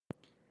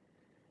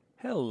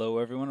Hello,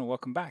 everyone, and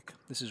welcome back.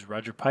 This is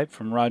Roger Pipe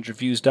from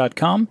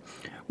RogerViews.com.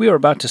 We are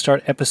about to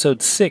start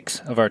episode 6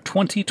 of our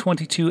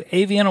 2022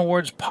 AVN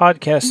Awards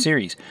podcast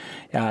series.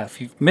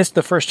 If you've missed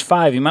the first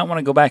 5, you might want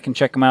to go back and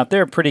check them out.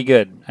 They're pretty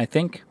good, I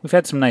think. We've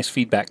had some nice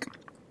feedback.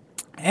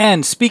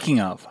 And speaking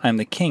of, I'm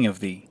the king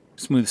of the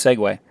smooth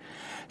segue.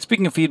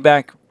 Speaking of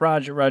feedback,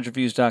 Roger at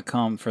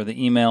RogerViews.com for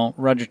the email,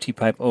 Roger T.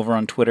 Pipe over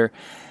on Twitter.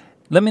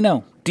 Let me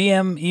know.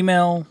 DM,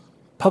 email,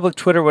 public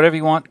Twitter, whatever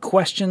you want,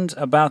 questions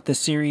about the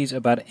series,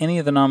 about any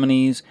of the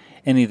nominees,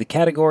 any of the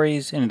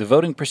categories, any of the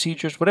voting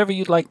procedures, whatever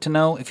you'd like to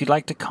know, if you'd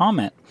like to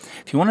comment.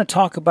 If you want to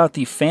talk about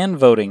the fan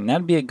voting,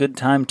 that'd be a good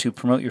time to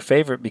promote your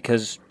favorite,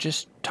 because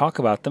just talk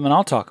about them and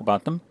I'll talk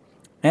about them,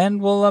 and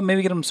we'll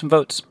maybe get them some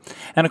votes.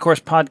 And of course,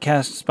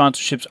 podcast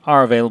sponsorships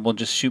are available.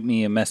 Just shoot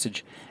me a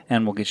message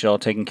and we'll get you all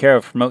taken care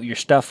of. Promote your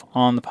stuff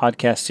on the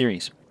podcast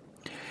series.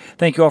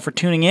 Thank you all for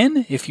tuning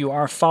in. If you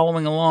are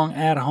following along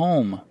at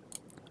home,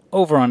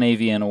 over on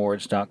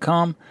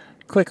avnawards.com,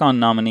 click on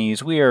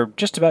nominees. We are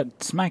just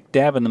about smack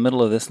dab in the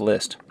middle of this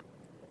list.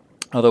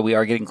 Although we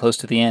are getting close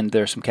to the end,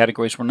 there are some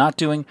categories we're not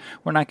doing.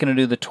 We're not going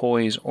to do the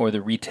toys or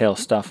the retail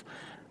stuff.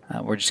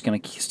 We're just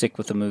going to stick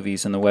with the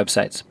movies and the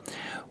websites.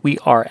 We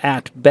are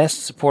at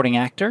Best Supporting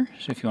Actor,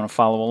 so if you want to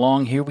follow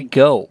along, here we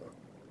go.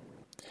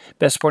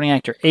 Best Supporting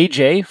Actor,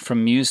 AJ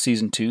from Muse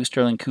Season 2,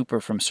 Sterling Cooper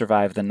from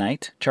Survive the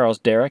Night, Charles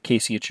Dara,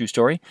 Casey, A True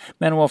Story,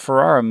 Manuel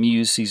Ferrara,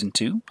 Muse Season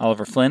 2,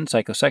 Oliver Flynn,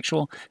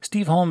 Psychosexual,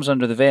 Steve Holmes,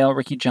 Under the Veil,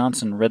 Ricky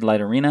Johnson, Red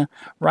Light Arena,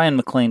 Ryan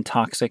McClane,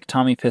 Toxic,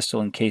 Tommy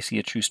Pistol and Casey,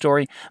 A True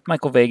Story,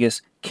 Michael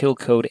Vegas, Kill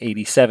Code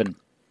 87.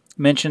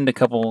 Mentioned a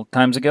couple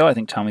times ago, I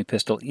think Tommy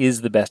Pistol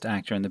is the best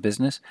actor in the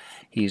business.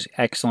 He's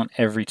excellent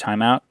every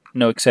time out,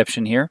 no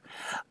exception here.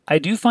 I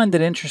do find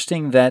it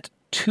interesting that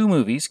two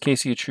movies,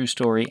 Casey, A True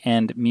Story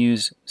and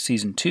Muse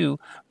Season 2,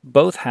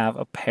 both have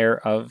a pair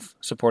of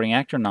supporting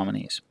actor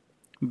nominees.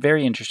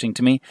 Very interesting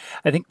to me.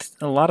 I think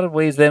a lot of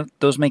ways that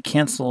those may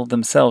cancel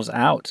themselves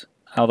out.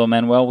 Although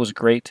Manuel was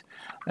great,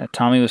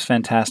 Tommy was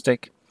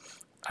fantastic.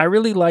 I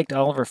really liked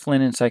Oliver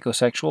Flynn in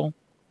Psychosexual.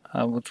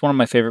 It's one of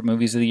my favorite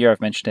movies of the year.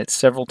 I've mentioned it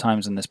several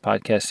times in this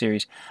podcast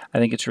series. I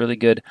think it's really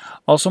good.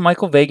 Also,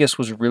 Michael Vegas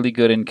was really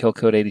good in Kill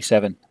Code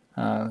 87.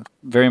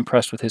 Very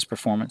impressed with his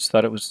performance.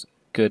 Thought it was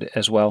good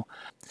as well.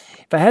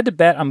 If I had to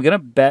bet, I'm going to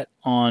bet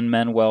on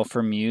Manuel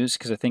for Muse,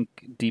 because I think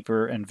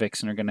Deeper and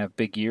Vixen are going to have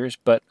big years,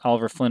 but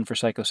Oliver Flynn for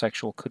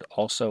Psychosexual could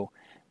also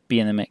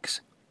be in the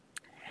mix.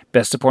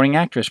 Best Supporting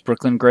Actress,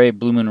 Brooklyn Gray,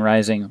 Blue Moon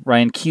Rising,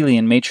 Ryan Keeley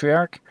in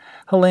Matriarch,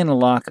 Helena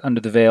Locke,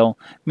 Under the Veil,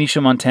 Misha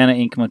Montana,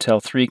 Ink Motel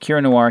 3,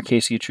 Kira Noir,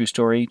 Casey, A True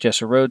Story,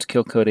 Jessa Rhodes,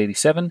 Kill Code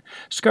 87,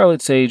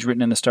 Scarlet Sage,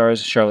 Written in the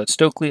Stars, Charlotte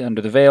Stokely,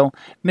 Under the Veil,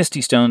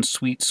 Misty Stone,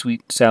 Sweet,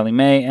 Sweet Sally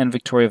Mae, and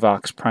Victoria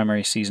Vox,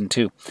 Primary Season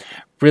 2.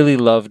 Really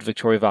loved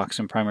Victoria Vox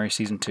in Primary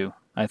Season 2.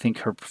 I think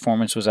her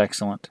performance was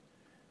excellent.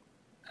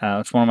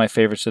 It's one of my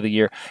favorites of the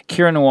year.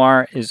 Kira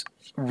Noir is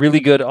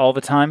really good all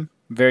the time.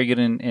 Very good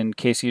in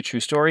Casey, A True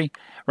Story.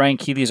 Ryan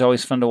Keeley is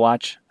always fun to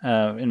watch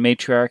in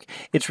Matriarch.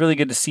 It's really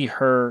good to see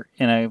her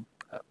in a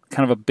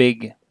kind of a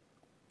big,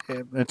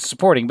 it's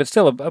supporting, but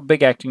still a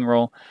big acting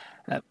role.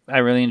 I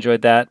really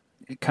enjoyed that.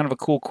 Kind of a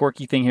cool,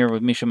 quirky thing here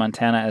with Misha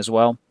Montana as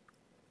well.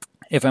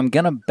 If I'm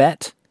going to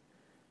bet,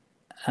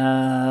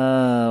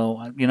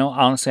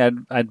 honestly,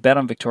 I'd bet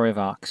on Victoria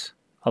Vox.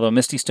 Although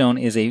Misty Stone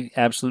is a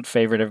absolute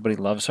favorite. Everybody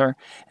loves her,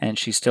 and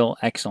she's still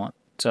excellent.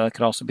 So that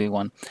could also be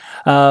one.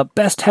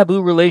 Best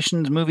Taboo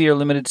Relations movie or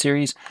limited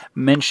series.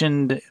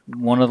 Mentioned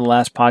one of the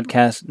last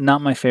podcasts.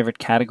 Not my favorite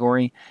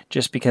category,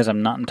 just because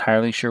I'm not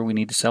entirely sure we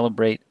need to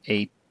celebrate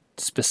a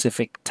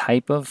specific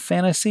type of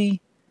fantasy.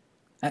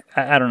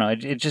 I don't know.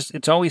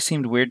 It's always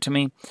seemed weird to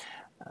me.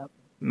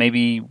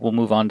 Maybe we'll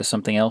move on to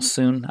something else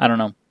soon. I don't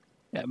know.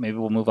 Maybe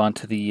we'll move on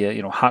to the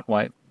hot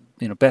wife,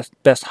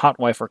 best hot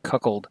wife or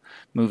cuckold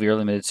movie or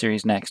limited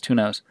series next. Who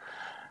knows?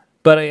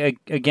 But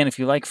again, if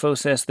you like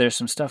FOSES, there's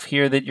some stuff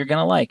here that you're going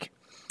to like.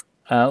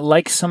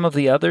 Like some of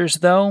the others,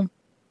 though,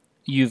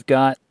 you've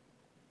got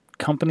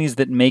companies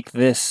that make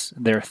this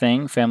their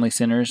thing. Family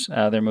Sinners,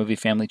 their movie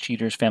Family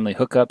Cheaters, Family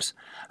Hookups,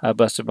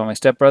 Busted by My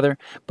Stepbrother.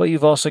 But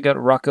you've also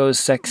got Rocco's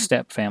Sex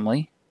Step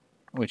Family,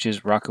 which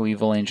is Rocco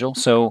Evil Angel.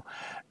 So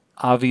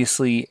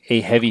obviously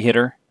a heavy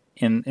hitter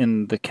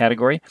in the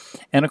category.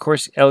 And of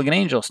course, Elegant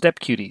Angel, Step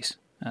Cuties,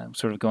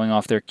 sort of going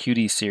off their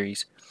Cuties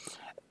series.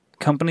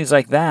 Companies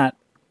like that,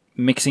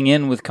 mixing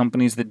in with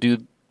companies that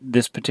do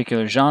this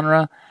particular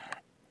genre,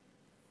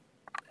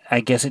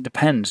 I guess it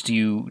depends. Do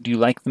you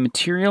like the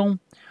material,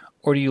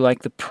 or do you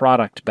like the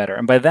product better?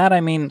 And by that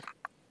I mean,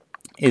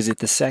 is it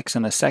the sex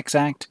and the sex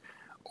act,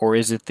 or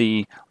is it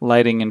the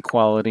lighting and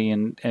quality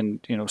and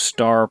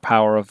star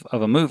power of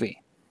a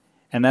movie?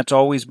 And that's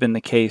always been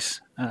the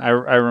case. I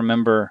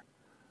remember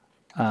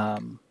a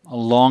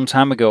long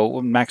time ago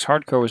when Max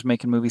Hardcore was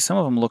making movies, some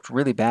of them looked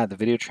really bad. The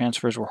video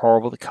transfers were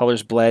horrible. The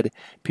colors bled.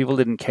 People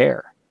didn't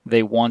care.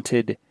 They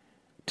wanted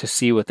to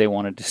see what they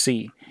wanted to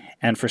see.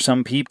 And for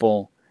some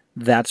people,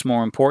 that's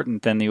more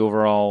important than the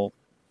overall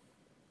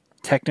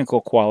technical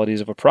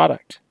qualities of a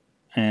product.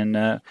 And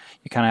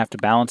you kind of have to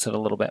balance it a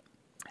little bit.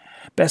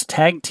 Best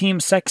tag team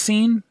sex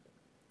scene.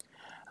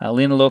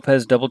 Lena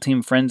Lopez Double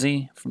Team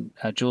Frenzy from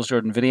Jules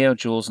Jordan Video,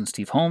 Jules and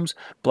Steve Holmes.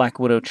 Black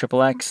Widow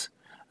Triple X.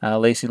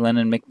 Lacey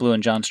Lennon, Mick Blue,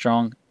 and John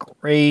Strong.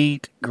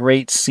 Great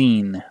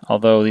scene.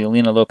 Although the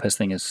Alina Lopez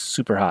thing is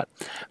super hot.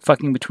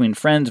 Fucking Between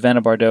Friends,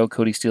 Vanna Bardot,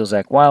 Cody Steele,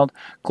 Zach Wilde.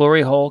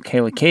 Glory Hole,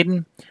 Kayla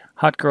Caden.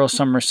 Hot Girl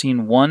Summer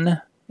Scene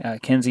 1,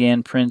 Kenzie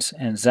Ann Prince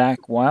and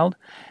Zach Wilde.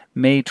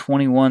 May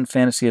 21,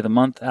 Fantasy of the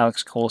Month,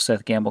 Alex Cole,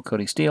 Seth Gamble,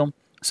 Cody Steele.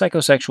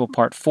 Psychosexual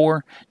Part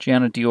 4,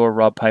 Gianna Dior,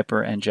 Rob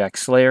Piper, and Jack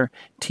Slayer.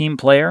 Team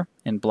Player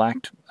in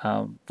Black,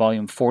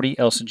 Volume 40,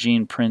 Elsa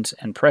Jean, Prince,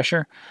 and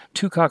Pressure.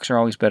 Two Cocks Are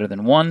Always Better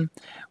Than One.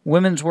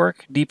 Women's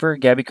Work, Deeper,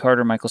 Gabby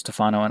Carter, Michael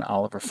Stefano, and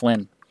Oliver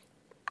Flynn.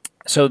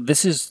 So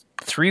this is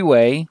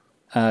three-way,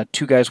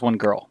 two guys, one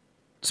girl,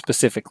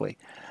 specifically.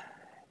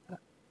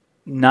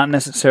 Not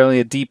necessarily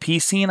a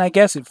DP scene, I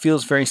guess. It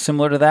feels very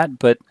similar to that,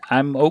 but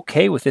I'm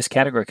okay with this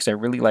category because I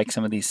really like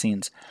some of these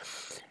scenes.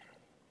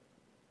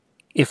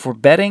 If we're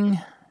betting,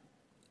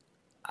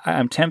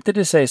 I'm tempted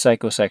to say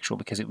Psychosexual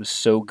because it was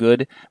so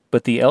good,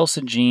 but the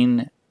Elsa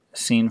Jean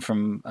scene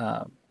from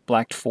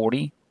Black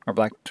 40 or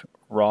Black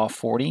Raw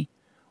 40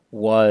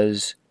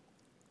 was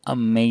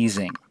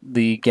amazing.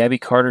 The Gabby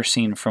Carter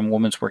scene from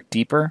Woman's Work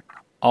Deeper,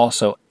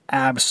 also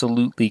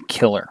absolutely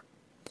killer.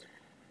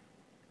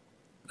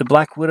 The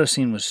Black Widow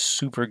scene was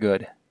super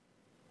good,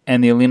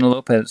 and the Alina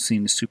Lopez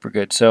scene is super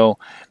good. So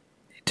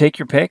take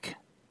your pick.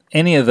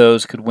 Any of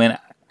those could win.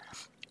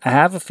 I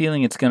have a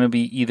feeling it's going to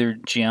be either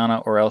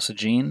Gianna or Elsa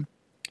Jean,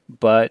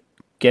 but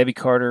Gabby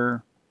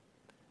Carter,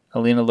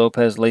 Alina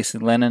Lopez, Lacey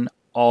Lennon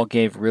all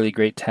gave really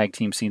great tag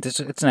team scenes.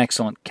 It's an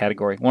excellent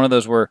category. One of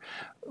those we're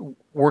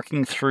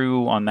working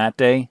through on that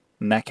day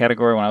in that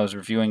category when I was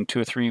reviewing 2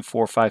 or 3,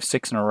 4, 5,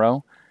 6 in a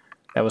row.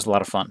 That was a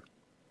lot of fun.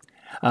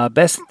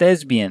 Best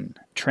Thespian,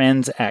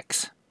 Trans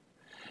X.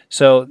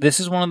 So this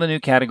is one of the new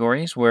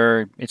categories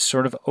where it's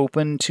sort of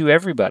open to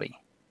everybody.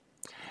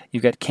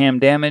 You've got Cam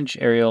Damage,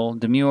 Ariel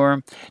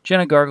Demure,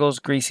 Jenna Gargles,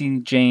 Gracie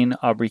Jane,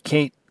 Aubrey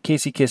Kate,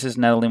 Casey Kisses,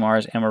 Natalie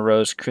Mars, Emma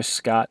Rose, Chris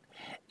Scott,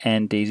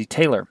 and Daisy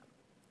Taylor.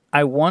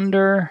 I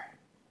wonder,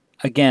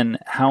 again,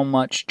 how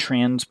much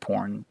trans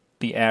porn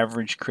the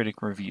average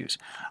critic reviews.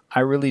 I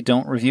really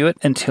don't review it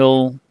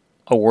until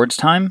awards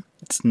time.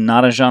 It's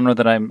not a genre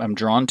that I'm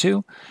drawn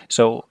to,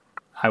 so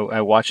I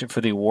watch it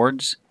for the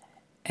awards,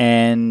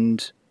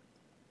 and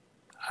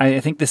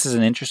I think this is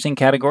an interesting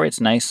category. It's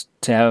nice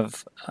to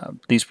have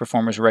these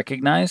performers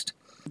recognized.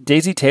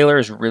 Daisy Taylor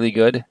is really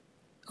good.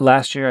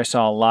 Last year I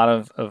saw a lot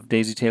of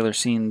Daisy Taylor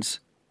scenes,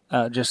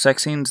 just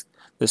sex scenes.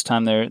 This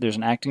time there's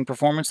an acting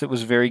performance that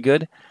was very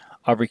good.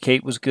 Aubrey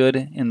Kate was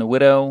good in The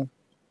Widow.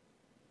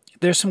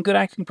 There's some good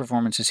acting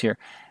performances here.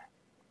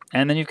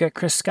 And then you've got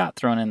Chris Scott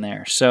thrown in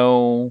there.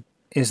 So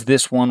is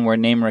this one where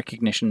name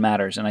recognition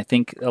matters? And I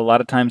think a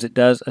lot of times it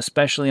does,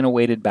 especially in a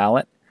weighted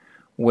ballot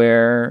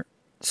where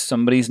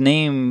somebody's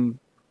name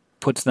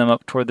puts them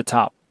up toward the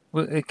top.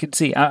 It could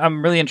see.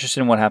 I'm really interested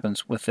in what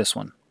happens with this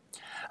one.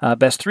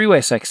 Best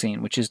three-way sex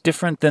scene, which is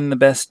different than the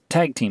best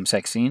tag team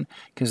sex scene,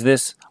 because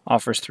this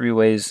offers three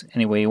ways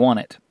any way you want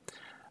it.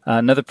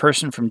 Another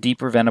Person from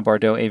Deeper, Vanna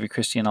Bardot, Avery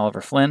Christie, and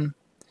Oliver Flynn.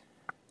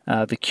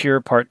 The Cure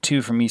Part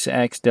 2 from Misa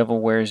X,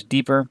 Devil Wears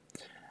Deeper.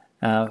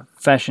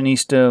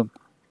 Fashionista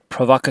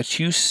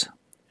Provocatus,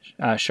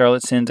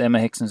 Charlotte Sins, Emma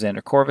Hicks, and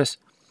Xander Corvus.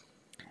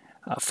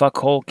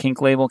 Fuckhole,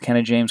 Kink Label,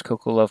 Kenna James,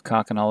 Coco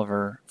Lovecock, and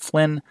Oliver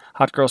Flynn.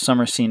 Hot Girl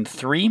Summer Scene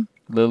 3,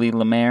 Lily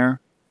Larimar,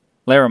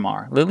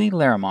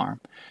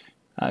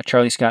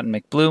 Charlie Scott and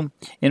Mick Blue.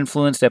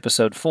 Influenced,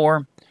 Episode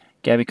 4,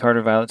 Gabby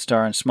Carter, Violet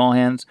Starr, and Small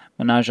Hands.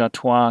 Menage a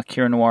Trois,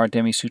 Kira Noir,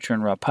 Demi Sutra,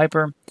 and Rob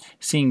Piper.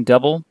 Seeing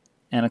Double,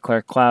 Anna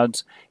Claire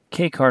Clouds,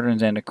 Kay Carter and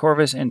Xander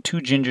Corvus. And Two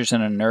Gingers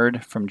and a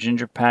Nerd from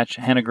Ginger Patch,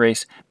 Hannah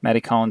Grace,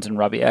 Maddie Collins, and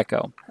Robbie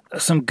Echo.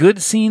 Some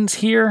good scenes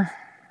here.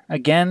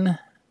 Again,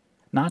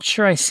 not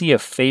sure I see a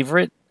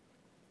favorite.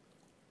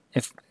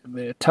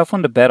 A tough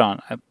one to bet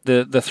on.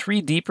 The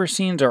three deeper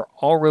scenes are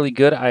all really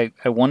good. I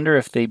wonder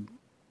if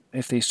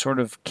they sort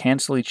of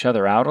cancel each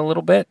other out a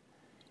little bit,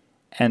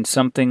 and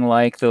something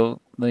like the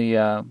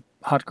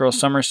Hot Girl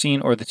Summer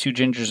scene or the Two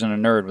Gingers and a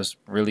Nerd was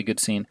a really good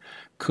scene.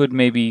 Could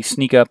maybe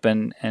sneak up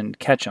and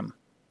catch them.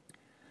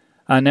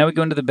 Now we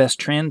go into the best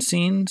trans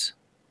scenes.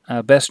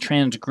 Best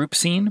trans group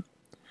scene.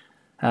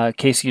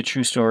 Casey, A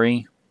True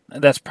Story.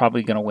 That's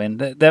probably going to win.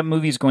 That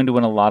movie is going to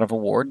win a lot of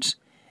awards,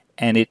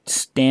 and it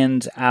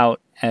stands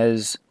out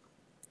as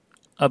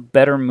a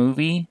better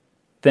movie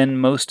than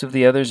most of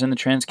the others in the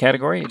trans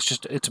category.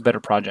 It's a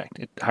better project.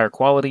 Higher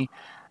quality,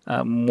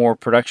 more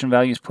production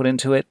values put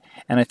into it,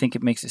 and I think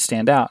it makes it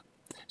stand out.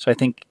 So I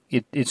think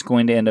it's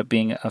going to end up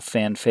being a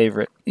fan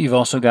favorite. You've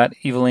also got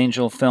Evil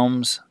Angel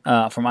Films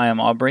from I Am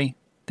Aubrey,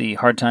 the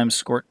Hard Times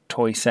Squirt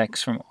Toy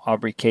Sex from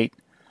Aubrey Kate,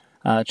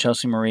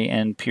 Chelsea Marie,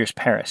 and Pierce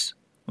Paris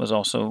was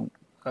also,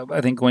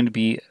 I think, going to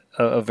be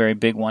a very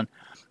big one.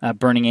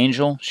 Burning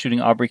Angel,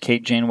 shooting Aubrey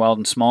Kate, Jane Wilde,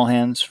 and Small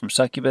Hands from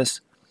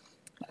Succubus.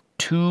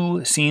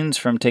 Two scenes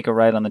from Take a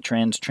Ride on the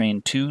Trans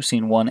Train 2,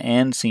 Scene 1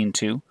 and Scene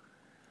 2.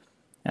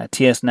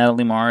 TS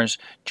Natalie Mars,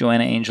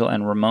 Joanna Angel,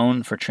 and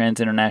Ramon for Trans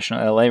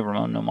International LA,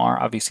 Ramon Nomar.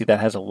 Obviously, that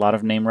has a lot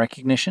of name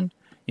recognition.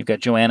 You've got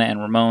Joanna and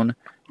Ramon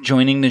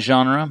joining the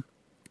genre.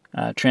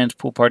 Trans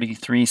Pool Party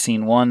 3,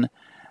 Scene 1.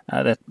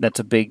 That's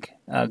a big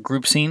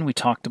group scene. We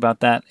talked about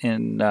that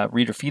in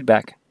reader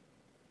feedback.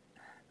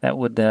 That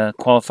would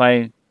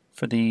qualify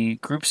for the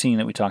group scene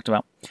that we talked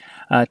about.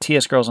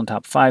 TS Girls on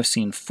Top 5,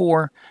 Scene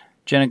 4.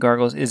 Jenna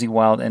Gargles, Izzy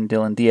Wild, and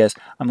Dylan Diaz.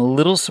 I'm a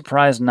little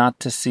surprised not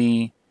to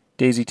see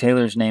Daisy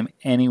Taylor's name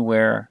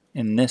anywhere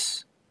in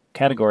this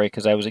category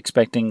because I was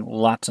expecting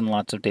lots and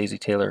lots of Daisy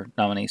Taylor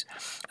nominees.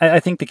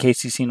 I think the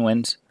Casey scene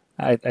wins.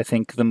 I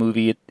think the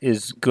movie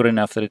is good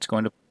enough that it's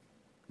going to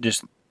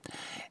just...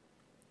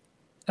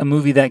 A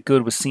movie that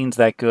good with scenes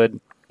that good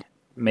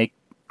make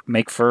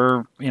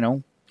for,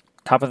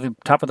 top of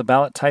the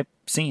ballot type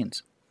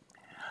scenes.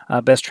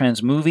 Best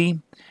Trans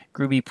Movie,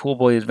 Groovy Pool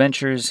Boy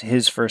Adventures,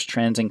 His First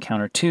Trans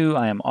Encounter 2,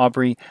 I Am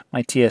Aubrey,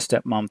 My T.S.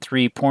 Stepmom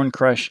 3, Porn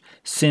Crush,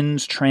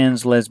 Sin's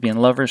Trans Lesbian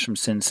Lovers from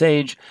Sin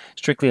Sage,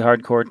 Strictly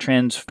Hardcore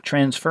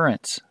Transference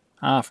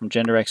from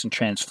Gender X and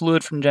Trans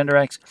Fluid from Gender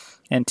X,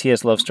 and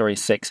T.S. Love Story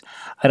 6.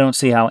 I don't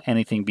see how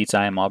anything beats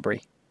I Am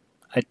Aubrey.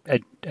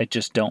 I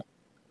just don't.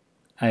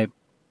 I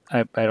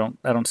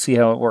don't see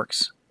how it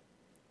works.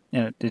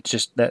 It's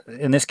just that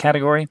in this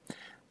category,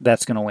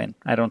 that's going to win.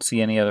 I don't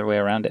see any other way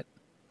around it.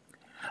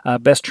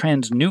 Best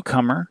Trans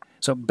Newcomer.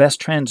 So Best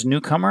Trans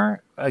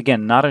Newcomer,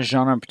 again, not a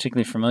genre I'm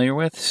particularly familiar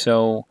with,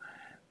 so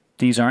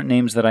these aren't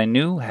names that I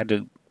knew. Had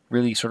to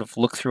really sort of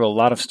look through a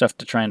lot of stuff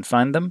to try and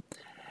find them.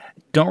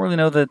 Don't really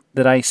know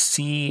that I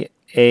see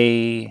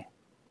a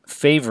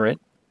favorite.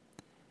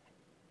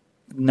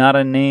 Not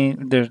a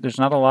name. There's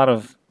not a lot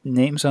of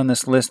names on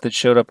this list that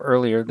showed up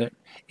earlier.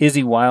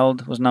 Izzy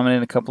Wild was nominated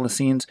in a couple of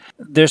scenes.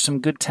 There's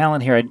some good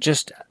talent here.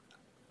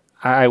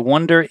 I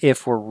wonder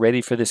if we're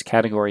ready for this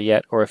category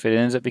yet, or if it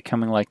ends up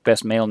becoming like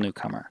Best Male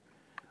Newcomer,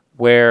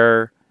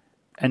 where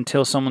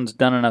until someone's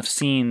done enough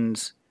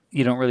scenes,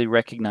 you don't really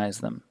recognize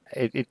them.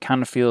 It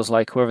kind of feels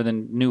like whoever the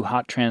new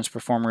hot trans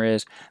performer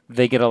is,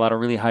 they get a lot of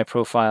really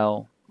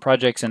high-profile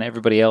projects, and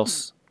everybody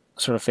else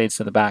sort of fades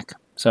to the back.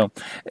 So,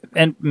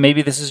 and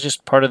maybe this is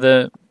just part of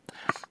the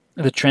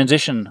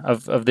transition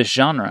of this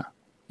genre.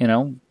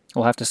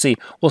 We'll have to see.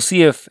 We'll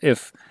see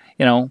if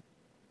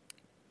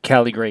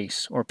Callie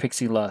Grace or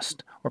Pixie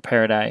Lust or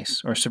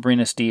Paradise or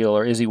Sabrina Steele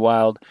or Izzy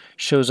Wild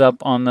shows up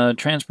on the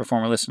trans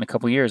performer list in a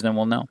couple years, then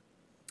we'll know.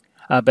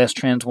 Best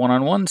Trans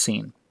One-on-One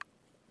Scene.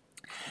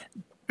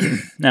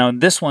 Now, in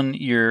this one,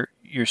 you're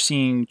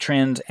seeing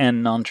trans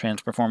and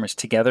non-trans performers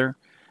together.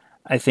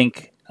 I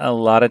think a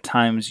lot of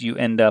times you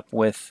end up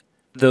with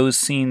those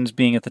scenes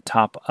being at the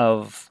top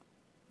of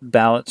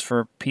ballots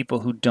for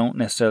people who don't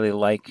necessarily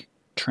like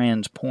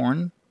trans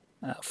porn.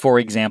 For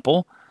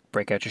example,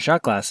 Break Out Your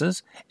Shot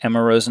Glasses,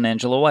 Emma Rose and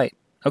Angela White.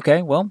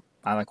 Okay, well,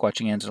 I like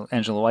watching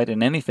Angela White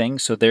in anything,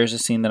 so there's a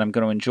scene that I'm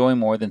going to enjoy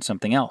more than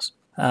something else.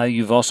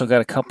 You've also got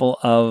a couple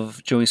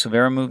of Joey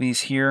Silvera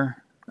movies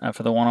here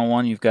for the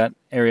one-on-one. You've got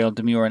Ariel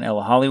Demure and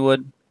Ella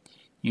Hollywood.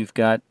 You've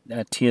got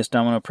T.S.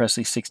 Domino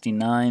Presley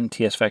 69,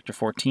 T.S. Factor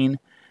 14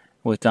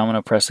 with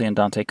Domino Presley and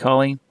Dante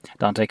Colley.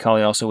 Dante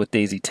Colley also with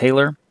Daisy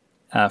Taylor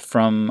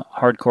from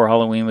Hardcore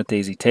Halloween with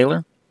Daisy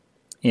Taylor.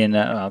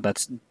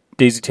 That's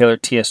Daisy Taylor,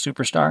 T.S.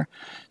 Superstar.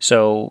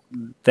 So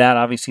that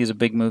obviously is a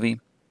big movie.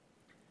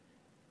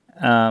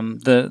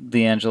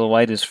 The Angela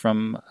White is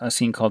from a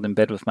scene called In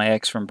Bed With My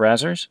Ex from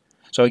Brazzers.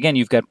 So again,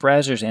 you've got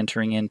Brazzers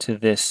entering into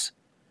this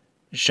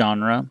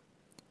genre,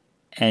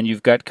 and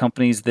you've got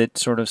companies that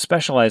sort of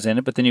specialize in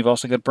it, but then you've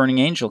also got Burning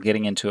Angel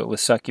getting into it with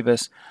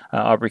Succubus,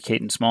 Aubrey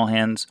Kate and Small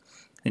Hands.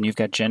 Then you've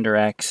got Gender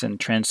X and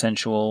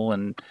Transensual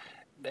and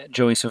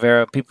Joey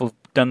Silvera. People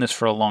have done this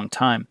for a long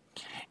time.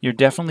 You're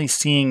definitely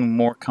seeing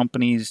more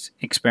companies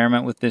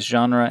experiment with this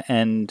genre,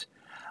 and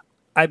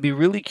I'd be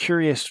really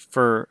curious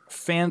for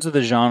fans of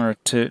the genre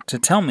to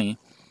tell me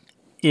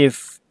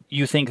if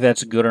you think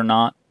that's good or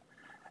not.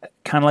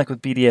 Kind of like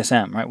with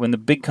BDSM, right? When the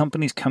big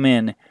companies come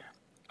in,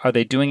 are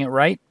they doing it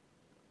right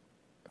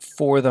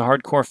for the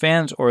hardcore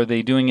fans, or are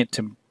they doing it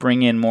to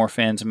bring in more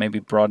fans and maybe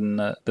broaden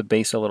the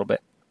base a little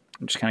bit?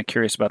 I'm just kind of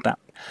curious about that.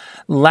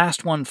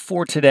 Last one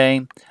for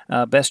today,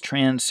 Best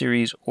Trans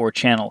Series or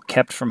Channel,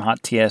 kept from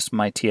Hot TS,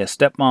 My TS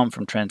Stepmom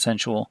from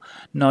Transensual,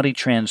 Naughty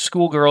Trans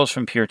Schoolgirls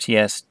from Pure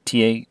TS,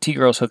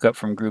 T-Girls Hookup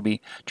from Groovy,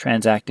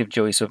 Transactive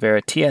Joey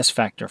Silvera, TS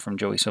Factor from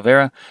Joey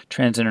Silvera,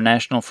 Trans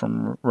International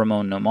from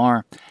Ramon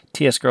Nomar,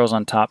 TS Girls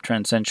on Top,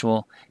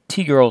 Transensual,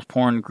 T-Girls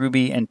Porn,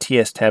 Groovy, and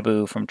TS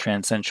Taboo from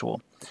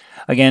Transensual.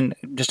 Again,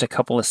 just a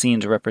couple of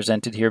scenes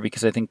represented here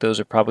because I think those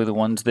are probably the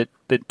ones that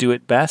do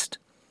it best.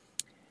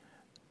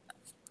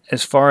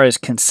 As far as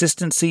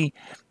consistency,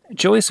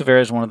 Joey Silvera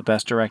is one of the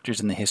best directors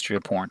in the history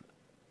of porn.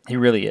 He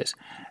really is.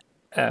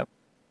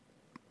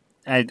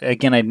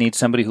 I'd need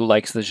somebody who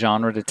likes the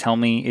genre to tell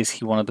me, is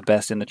he one of the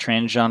best in the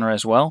trans genre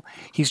as well?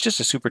 He's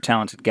just a super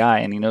talented guy,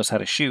 and he knows how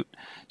to shoot.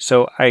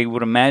 So I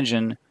would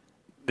imagine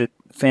that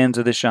fans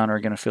of this genre are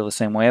going to feel the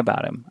same way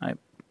about him.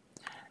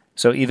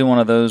 So either one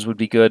of those would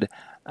be good.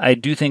 I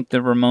do think the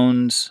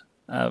Ramones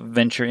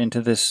venture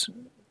into this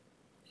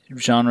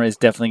genre is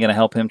definitely going to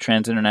help him.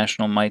 Trans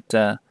International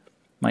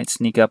might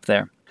sneak up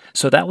there.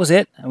 So that was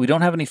it. We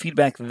don't have any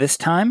feedback this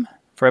time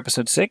for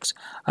episode 6.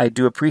 I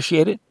do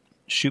appreciate it.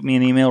 Shoot me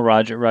an email,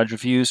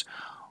 Roger@RogerViews,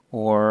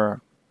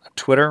 or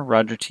Twitter,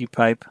 Roger T.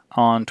 Pipe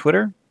on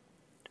Twitter.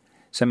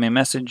 Send me a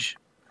message.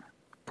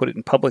 Put it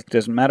in public.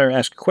 Doesn't matter.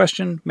 Ask a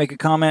question. Make a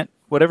comment.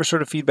 Whatever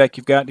sort of feedback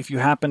you've got. If you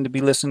happen to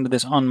be listening to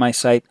this on my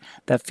site,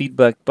 that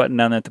feedback button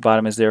down at the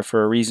bottom is there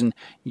for a reason.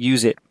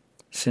 Use it.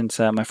 Since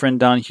my friend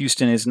Don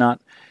Houston is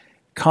not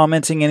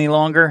commenting any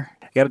longer,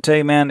 I got to tell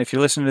you, man, if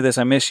you're listening to this,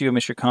 I miss you. I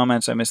miss your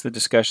comments. I miss the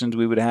discussions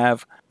we would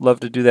have. Love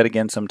to do that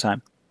again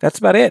sometime. That's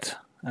about it.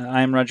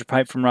 I am Roger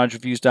Pipe from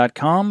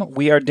RogerViews.com.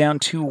 We are down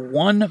to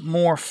one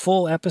more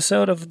full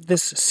episode of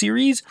this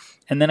series,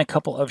 and then a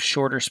couple of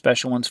shorter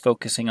special ones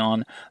focusing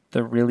on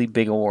the really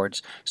big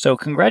awards. So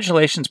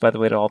congratulations, by the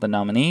way, to all the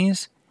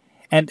nominees.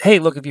 And hey,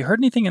 look, if you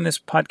heard anything in this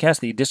podcast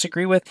that you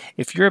disagree with,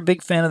 if you're a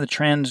big fan of the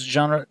trans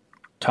genre,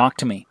 talk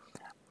to me.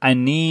 I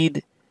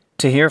need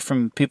to hear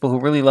from people who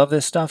really love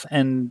this stuff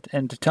and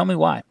to tell me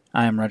why.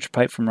 I am Roger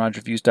Pipe from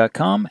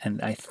RogerViews.com,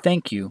 and I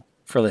thank you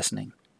for listening.